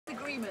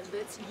agreement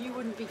that you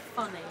wouldn't be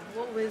funny?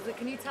 What was it?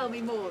 Can you tell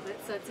me more?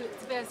 That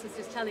Tobias was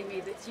just telling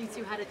me that you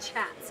two had a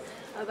chat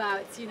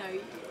about, you know,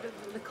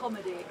 the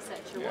comedy,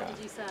 etc. Yeah. What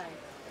did you say?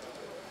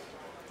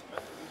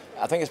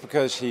 I think it's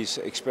because he's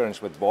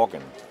experienced with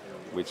Borgen,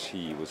 which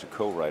he was a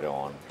co-writer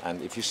on.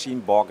 And if you've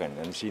seen Borgen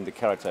and seen the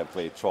character I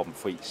played, Torben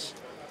Friis,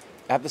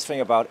 I have this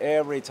thing about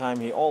every time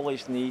he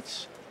always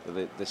needs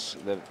the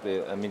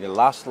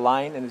last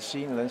line in the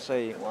scene, and then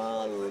say,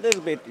 well, a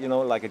little bit, you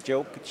know, like a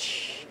joke.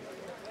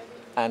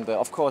 And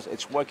of course,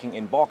 it's working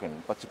in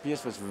Borgen. But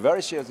Tobias was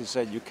very seriously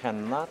said, you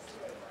cannot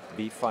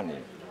be funny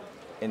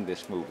in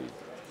this movie.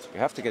 You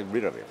have to get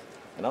rid of it.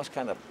 And I was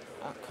kind of,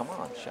 oh, come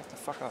on, shut the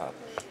fuck up.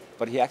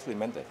 But he actually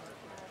meant it.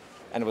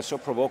 And it was so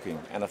provoking,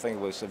 and I think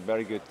it was a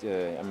very good,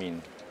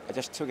 I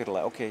just took it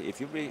like, okay,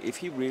 if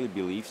he really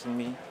believes in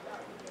me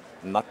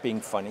not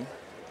being funny,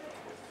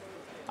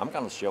 I'm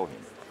going to show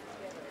him.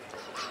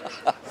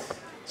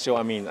 So,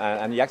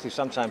 and he actually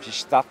sometimes he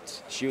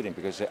stopped shooting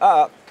because he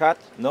said, cut,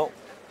 no.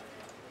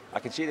 I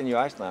can see it in your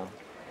eyes now.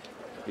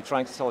 You're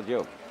trying to tell a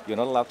joke. You're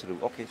not allowed to do,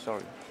 okay,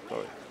 sorry.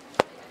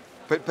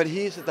 But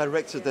he is a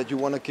director that you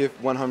want to give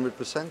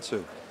 100%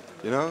 to.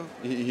 You know,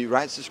 he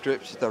writes the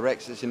scripts, he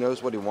directs it, he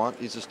knows what he wants,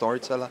 he's a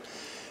storyteller.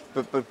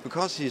 But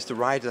because he's the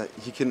writer,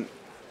 he can,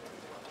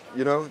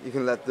 you know, you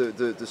can let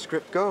the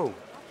script go.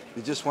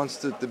 He just wants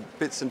the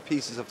bits and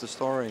pieces of the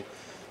story.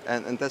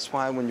 And that's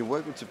why when you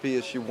work with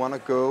Tobias, you want to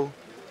go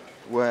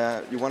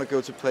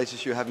to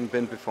places you haven't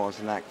been before as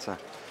an actor.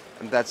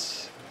 And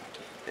that's,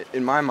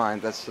 in my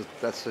mind, that's a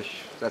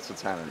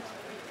talent.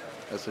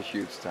 That's a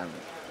huge talent.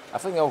 I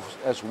think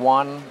there's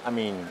one,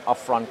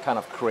 upfront kind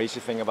of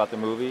crazy thing about the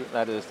movie.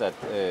 That is that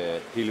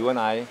Pilou and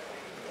I,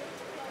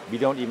 we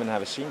don't even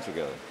have a scene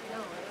together.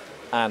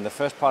 And the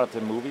first part of the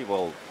movie,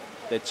 well,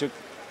 they took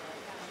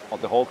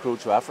the whole crew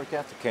to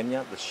Africa, to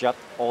Kenya. They shot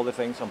all the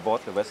things on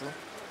board the vessel.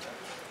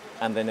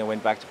 And then they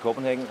went back to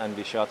Copenhagen and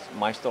we shot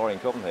my story in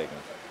Copenhagen.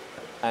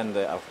 And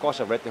of course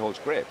I read the whole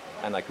script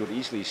and I could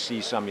easily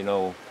see some, you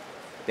know,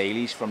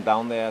 dailies from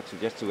down there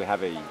just to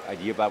have an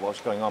idea about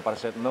what's going on. But I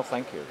said, no,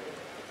 thank you.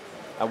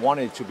 I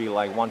wanted it to be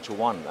like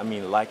one-to-one.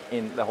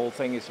 The whole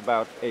thing is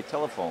about a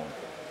telephone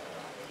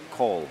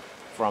call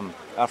from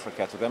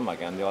Africa to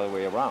Denmark and the other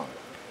way around.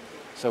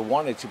 So I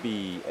wanted it to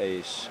be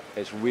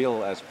as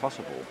real as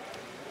possible.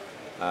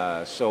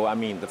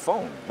 The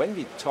phone, when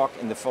we talk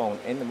in the phone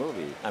in the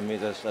movie,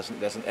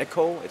 there's an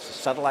echo, it's a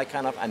satellite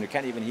kind of, and you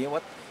can't even hear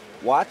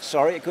what?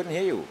 Sorry, I couldn't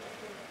hear you.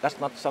 That's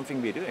not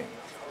something we're doing.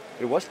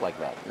 It was like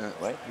that, yeah,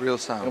 right? Real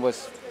sound. And it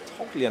was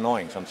totally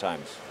annoying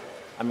sometimes.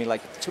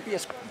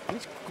 Tobias,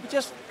 could we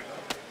just,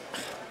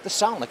 the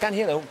sound, I can't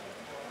hear them.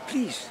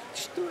 Please,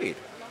 just do it.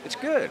 It's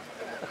good.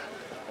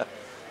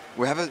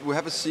 We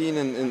have a scene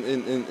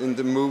in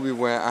the movie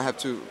where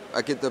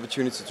I get the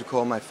opportunity to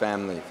call my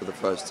family for the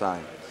first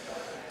time.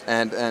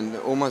 And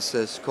Omar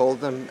says, call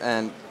them,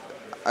 and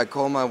I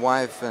call my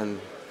wife and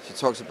she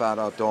talks about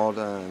our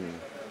daughter and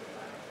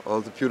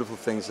all the beautiful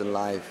things in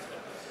life.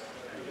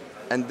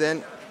 And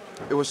then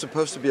it was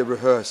supposed to be a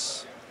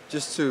rehearse,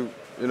 just to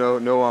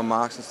know our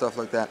marks and stuff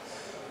like that.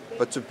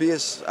 But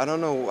Tobias, I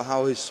don't know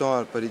how he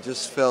saw it, but he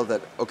just felt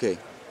that, okay,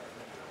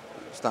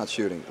 start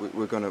shooting.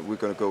 We're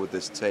gonna go with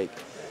this take.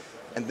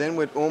 And then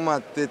when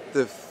Omar did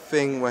the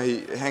thing where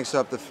he hangs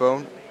up the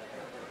phone,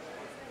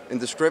 in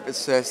the script it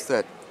says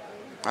that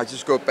I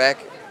just go back,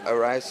 I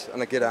rise,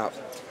 and I get out.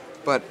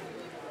 But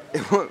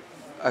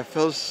I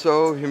felt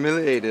so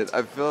humiliated.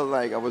 I felt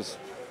like I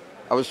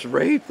was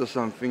raped or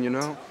something, you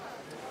know.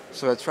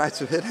 So I tried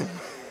to hit him.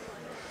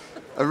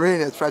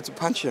 I tried to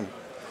punch him.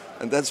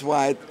 And that's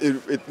why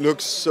it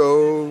looks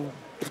so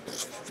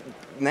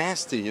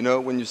nasty, you know.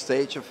 When you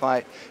stage a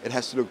fight, it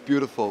has to look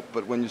beautiful.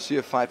 But when you see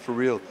a fight for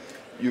real,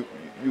 you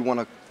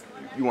wanna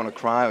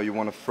cry or you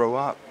wanna throw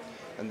up.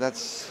 And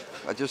that's,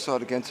 I just saw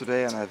it again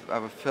today, and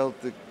I felt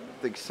the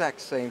exact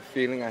same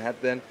feeling I had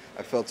then.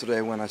 I felt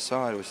today when I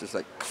saw it. It was just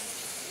like,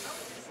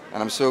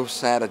 and I'm so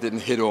sad I didn't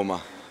hit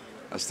Omar.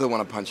 I still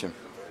want to punch him.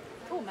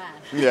 Poor man.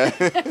 Yeah.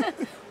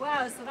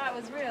 Wow, so that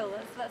was real.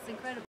 That's incredible.